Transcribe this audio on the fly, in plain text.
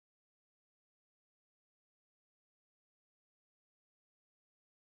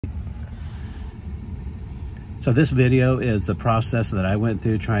So this video is the process that I went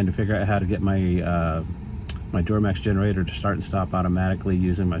through trying to figure out how to get my my Duramax generator to start and stop automatically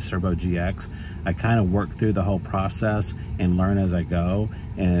using my Cerbo GX. I kind of work through the whole process and learn as I go,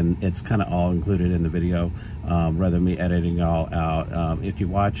 and it's kind of all included in the video rather than me editing it all out. If you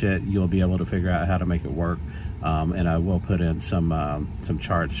watch it, you'll be able to figure out how to make it work, and I will put in some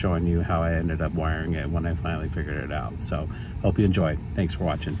charts showing you how I ended up wiring it when I finally figured it out. So hope you enjoyed. Thanks for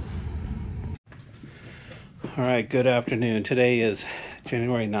watching. All right, good afternoon. Today is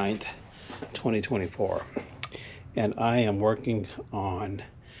January 9th, 2024, and I am working on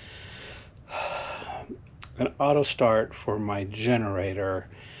an auto start for my generator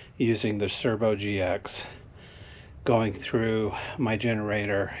using the Cerbo GX. Going through my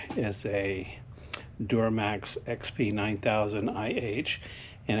generator is a Duramax XP 9000 IH,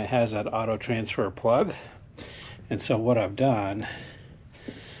 and it has that auto transfer plug. And so what I've done,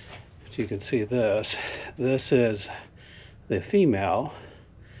 as you can see, this is the female,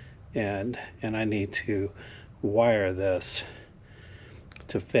 and I need to wire this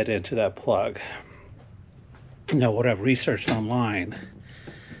to fit into that plug. Now, what I've researched online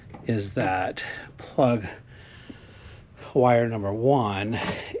is that plug wire number 1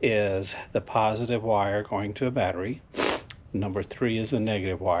 is the positive wire going to a battery. Number 3 is the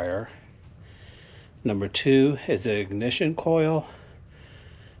negative wire. Number 2 is the ignition coil.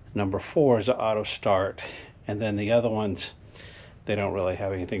 Number 4 is the auto start. And then the other ones, they don't really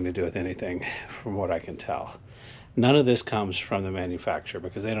have anything to do with anything from what I can tell. None of this comes from the manufacturer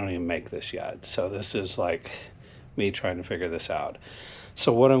because they don't even make this yet. So this is like me trying to figure this out.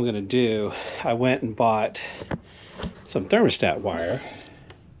 So what I'm going to do, I went and bought some thermostat wire.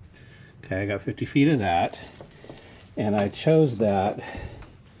 Okay, I got 50 feet of that, and I chose that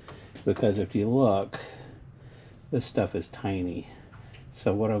because if you look, this stuff is tiny.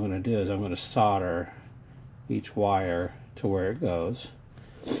 So what I'm going to do is I'm going to solder each wire to where it goes,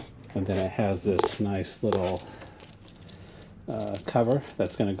 and then it has this nice little cover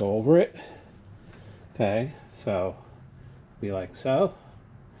that's going to go over it. Okay, so be like so,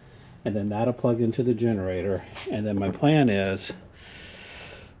 and then that'll plug into the generator. And then my plan is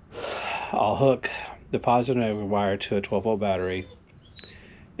I'll hook the positive and negative wire to a 12-volt battery,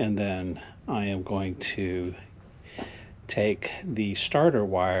 and then I am going to take the starter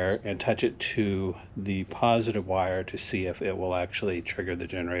wire and touch it to the positive wire to see if it will actually trigger the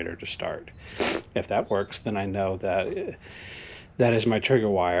generator to start. If that works, then I know that that is my trigger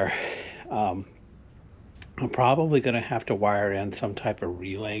wire. I'm probably going to have to wire in some type of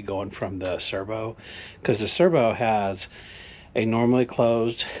relay going from the Cerbo, because the Cerbo has a normally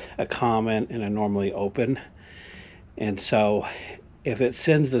closed, a common, and a normally open. And so if it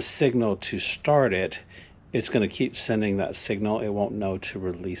sends the signal to start it, it's going to keep sending that signal. It won't know to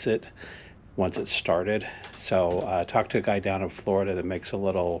release it once it's started. So I talked to a guy down in Florida that makes a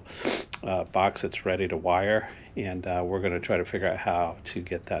little box that's ready to wire, and we're going to try to figure out how to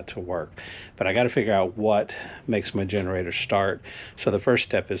get that to work. But I got to figure out what makes my generator start. So the first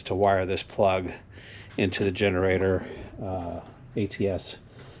step is to wire this plug into the generator ATS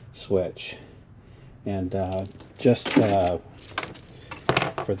switch. And just for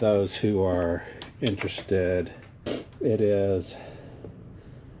those who are interested, it is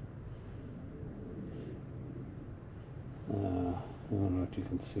I don't know if you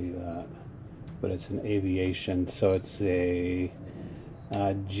can see that, but it's an aviation, so it's a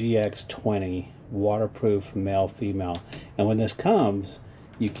GX20 waterproof male female. And when this comes,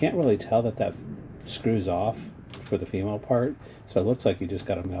 you can't really tell that screws off for the female part, so it looks like you just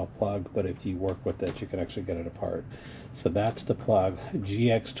got a male plug, but if you work with it, you can actually get it apart. So that's the plug,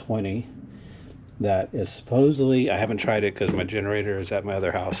 GX20. That is supposedly, I haven't tried it because my generator is at my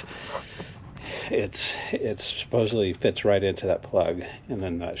other house. It's supposedly fits right into that plug, and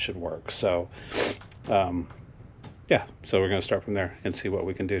then that should work. So yeah, so we're going to start from there and see what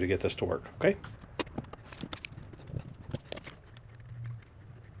we can do to get this to work. Okay.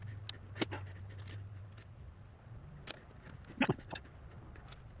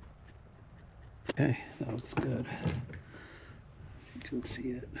 Okay, that looks good. You can see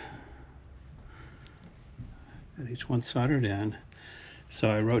it. Got each one soldered in. So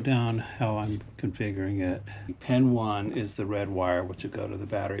I wrote down how I'm configuring it. Pin 1 is the red wire, which will go to the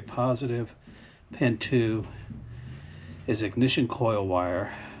battery positive. Pin 2 is ignition coil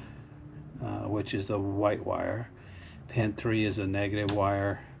wire, which is the white wire. Pin 3 is a negative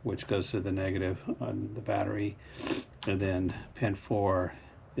wire, which goes to the negative on the battery. And then pin 4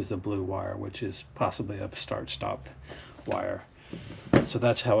 is the blue wire, which is possibly a start-stop wire. So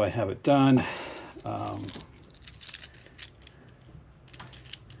that's how I have it done.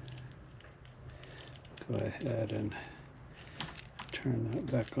 go ahead and turn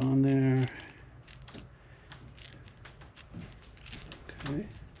that back on there. Okay.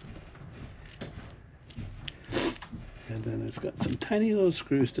 And then it's got some tiny little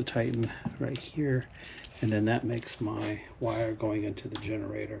screws to tighten right here. And then that makes my wire going into the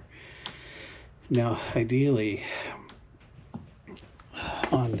generator. Now, ideally,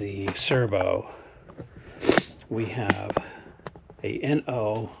 on the Cerbo, we have a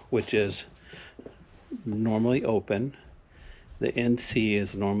NO, which is normally open. The NC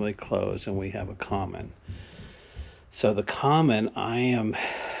is normally closed, and we have a common. So the common, I'm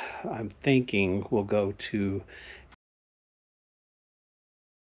thinking will go to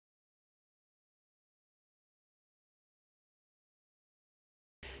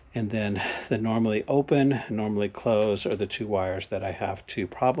and then the normally open, normally closed are the two wires that I have to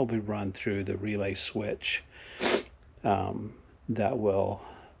probably run through the relay switch. That will,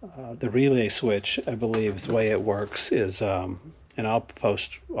 the relay switch, I believe the way it works is, and I'll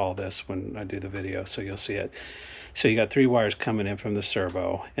post all this when I do the video so you'll see it. So you got three wires coming in from the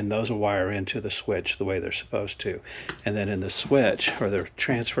Cerbo, and those will wire into the switch the way they're supposed to. And then in the switch, or the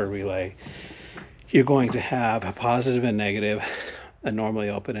transfer relay, you're going to have a positive and negative, a normally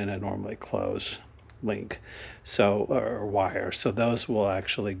open and a normally closed link, so, or wire. So those will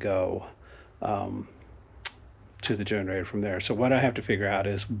actually go to the generator from there. So what I have to figure out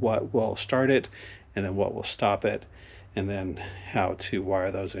is what will start it, and then what will stop it, and then how to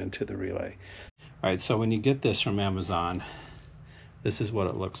wire those into the relay. All right, so when you get this from Amazon, this is what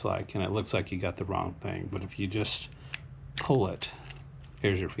it looks like, and it looks like you got the wrong thing. But if you just pull it,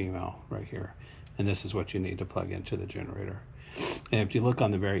 here's your female right here, and this is what you need to plug into the generator. And if you look on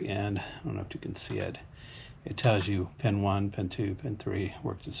the very end, I don't know if you can see it, it tells you pin 1, pin 2, pin 3,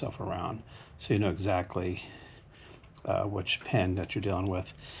 works itself around. So you know exactly which pin that you're dealing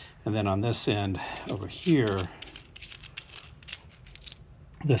with. And then on this end over here,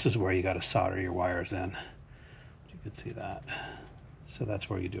 this is where you got to solder your wires in. You can see that. So that's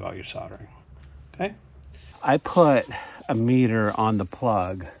where you do all your soldering. Okay. I put a meter on the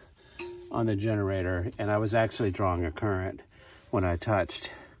plug on the generator, and I was actually drawing a current. When I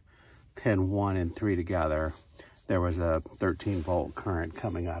touched pin 1 and 3 together, there was a 13-volt current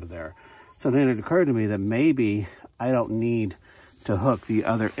coming out of there. So then it occurred to me that maybe I don't need to hook the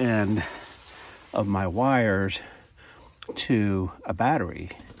other end of my wires to a battery.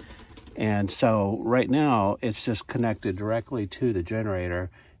 And so right now it's just connected directly to the generator.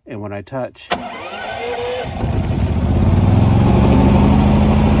 And when I touch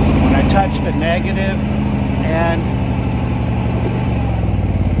the negative and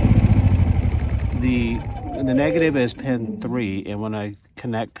the negative is pin 3, and when I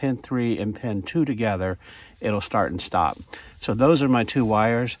connect pin 3 and pin 2 together, it'll start and stop. So those are my two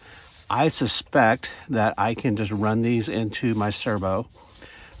wires. I suspect that I can just run these into my Cerbo,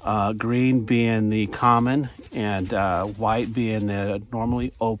 green being the common and white being the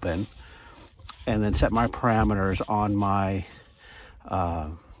normally open, and then set my parameters on my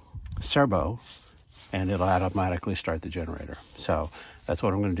Cerbo, and it'll automatically start the generator. So that's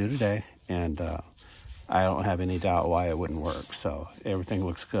what I'm going to do today, and I don't have any doubt why it wouldn't work. So everything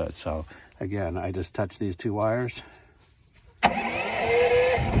looks good. So again, I just touch these two wires. Starts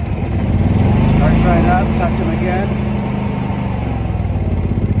right up, touch them again.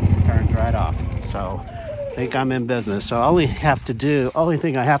 Turns right off. So I think I'm in business. So only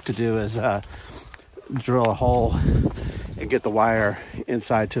thing I have to do is drill a hole and get the wire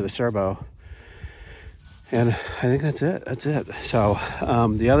inside to the Cerbo. And I think that's it. That's it. So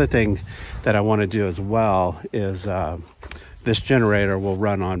the other thing that I want to do as well is this generator will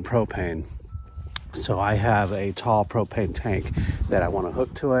run on propane. So I have a tall propane tank that I want to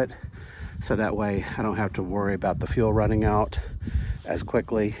hook to it. So that way I don't have to worry about the fuel running out as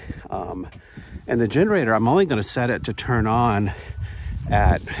quickly. And the generator, I'm only going to set it to turn on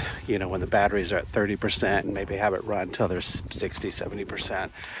at, when the batteries are at 30%, and maybe have it run until they're 60, 70%.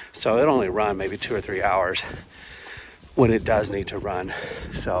 So it'll only run maybe 2 or 3 hours when it does need to run.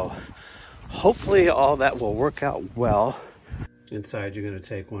 So hopefully all that will work out well. Inside, you're going to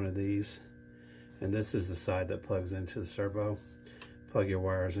take one of these, and this is the side that plugs into the Cerbo. Plug your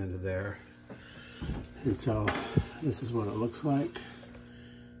wires into there. And so this is what it looks like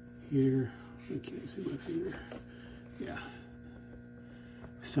here. I can't see my finger. Yeah.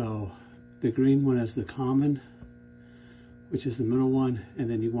 So the green one is the common, which is the middle one, and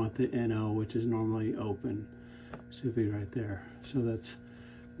then you want the NO, which is normally open. So it'll be right there. So that's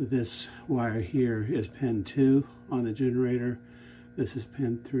this wire here is pin 2 on the generator. This is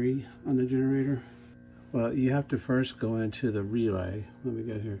pin 3 on the generator. Well, you have to first go into the relay. Let me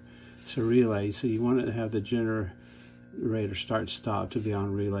get here. It's a relay, so you want to have the generator start stop to be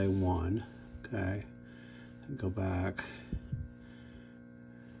on relay 1. Okay, and go back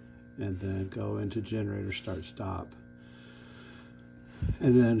and then go into generator start stop.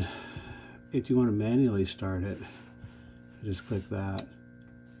 And then if you want to manually start it, you just click that.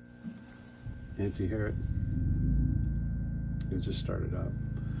 And if you hear it, you just start it up.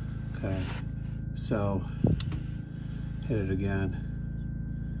 Okay, so hit it again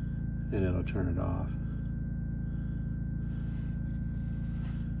and it'll turn it off.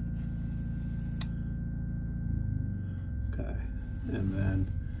 Okay, and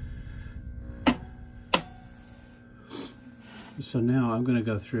then so now I'm going to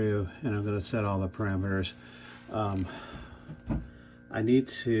go through and I'm going to set all the parameters. I need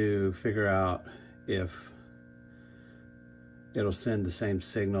to figure out if it'll send the same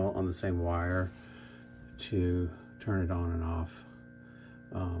signal on the same wire to turn it on and off.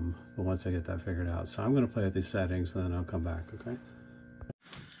 But once I get that figured out, so I'm going to play with these settings and then I'll come back. Okay.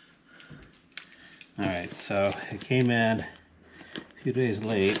 All right, so it came in a few days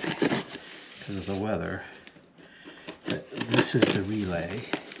late because of the weather. But this is the relay.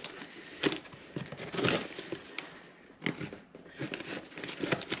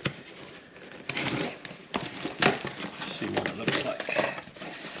 Let's see what it looks like.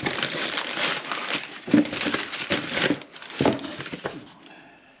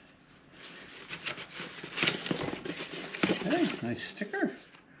 Okay, nice sticker.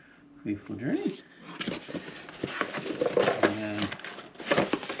 Faithful journey. And then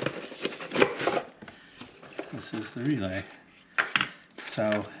this is the relay.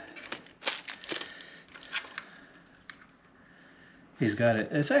 So he's got it.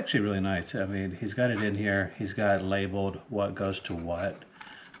 It's actually really nice. I mean, he's got it in here. He's got labeled what goes to what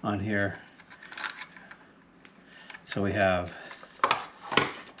on here. So we have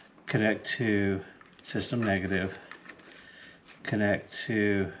connect to system negative, connect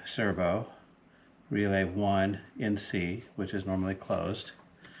to Cerbo, relay 1 in C, which is normally closed.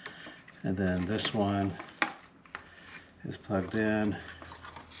 And then this one is plugged in.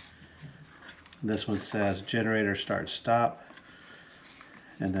 This one says generator start stop.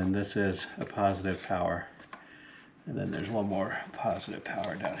 And then this is a positive power. And then there's one more positive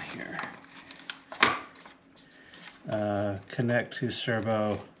power down here. Connect to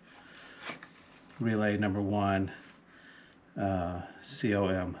Cerbo relay number 1,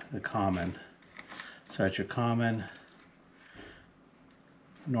 COM, the common. So that's your common,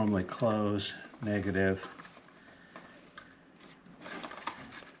 normally closed, negative,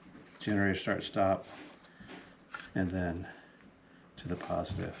 generator start stop, and then to the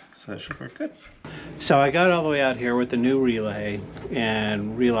positive. So that should work good. So I got all the way out here with the new relay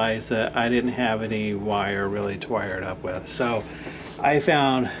and realized that I didn't have any wire really to wire it up with. So I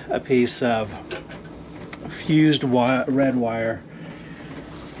found a piece of fused red wire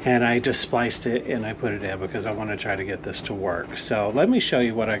and I just spliced it and I put it in because I want to try to get this to work. So let me show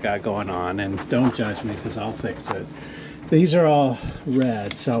you what I got going on, and don't judge me because I'll fix it. These are all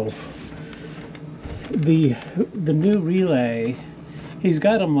red. So the new relay, he's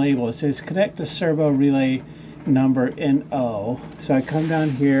got them labeled. It says connect to Cerbo relay number NO. So I come down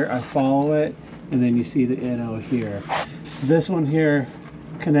here, I follow it, and then you see the NO here. This one here,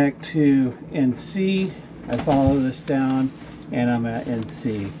 connect to NC. I follow this down and I'm at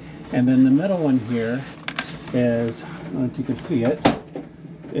NC. And then the middle one here is, I don't know if you can see it,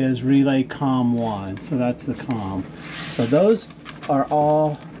 is relay COM 1. So that's the COM. So those are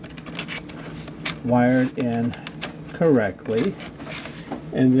all wired in correctly.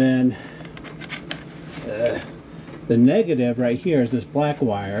 And then the negative right here is this black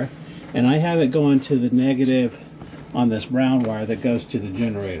wire, and I have it going to the negative on this brown wire that goes to the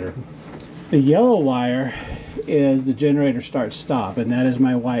generator. The yellow wire is the generator start stop, and that is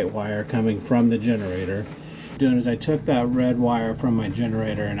my white wire coming from the generator. What I'm doing is I took that red wire from my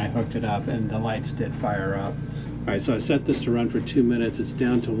generator and I hooked it up, and the lights did fire up. All right, so I set this to run for 2 minutes. It's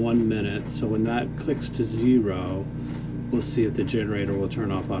down to 1 minute. So when that clicks to 0, we'll see if the generator will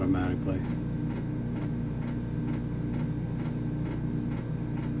turn off automatically.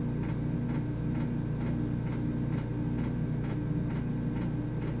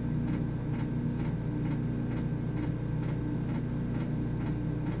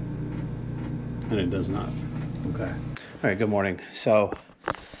 And it does not. Okay. All right, good morning. So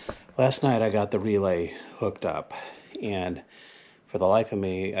last night I got the relay hooked up, and for the life of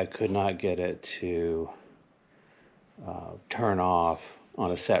me, I could not get it to turn off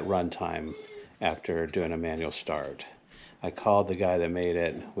on a set runtime after doing a manual start. I called the guy that made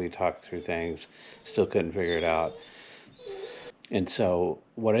it. We talked through things, still couldn't figure it out. And so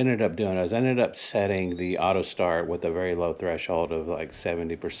what I ended up doing is I ended up setting the auto start with a very low threshold of like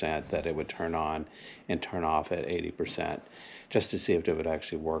 70% that it would turn on and turn off at 80%, just to see if it would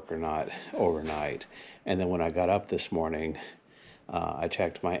actually work or not overnight. And then when I got up this morning, I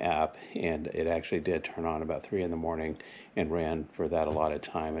checked my app, and it actually did turn on about 3 in the morning and ran for that allotted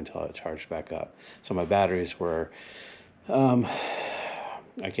time until it charged back up. So my batteries were, I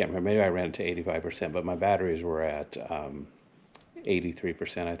can't remember, maybe I ran it to 85%, but my batteries were at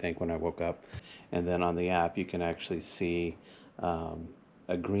 83%, I think, when I woke up. And then on the app, you can actually see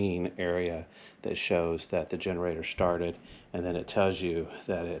a green area that shows that the generator started, and then it tells you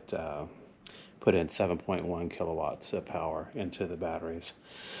that it put in 7.1 kilowatts of power into the batteries.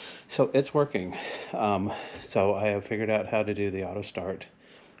 So it's working. So I have figured out how to do the auto start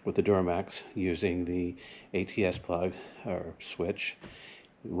with the Duramax using the ATS plug or switch,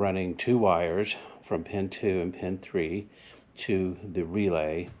 running 2 wires from pin 2 and pin 3 to the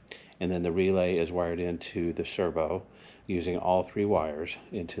relay, and then the relay is wired into the servo using all 3 wires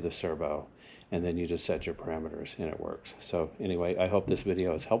into the servo, and then you just set your parameters and it works. So anyway, I hope this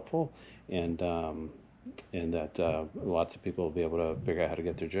video is helpful, and that lots of people will be able to figure out how to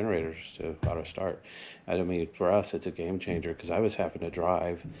get their generators to auto start. I mean, for us, it's a game changer, because I was having to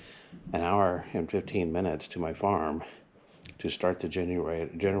drive an hour and 15 minutes to my farm to start the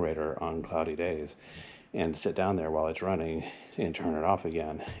generator on cloudy days and sit down there while it's running and turn it off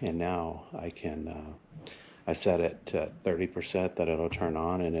again. And now I can, I set it to 30% that it'll turn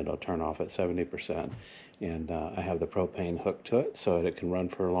on, and it'll turn off at 70%. And I have the propane hooked to it so that it can run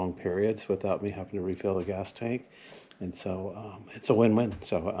for long periods without me having to refill the gas tank. And so it's a win-win.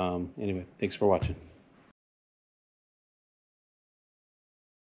 So anyway, thanks for watching.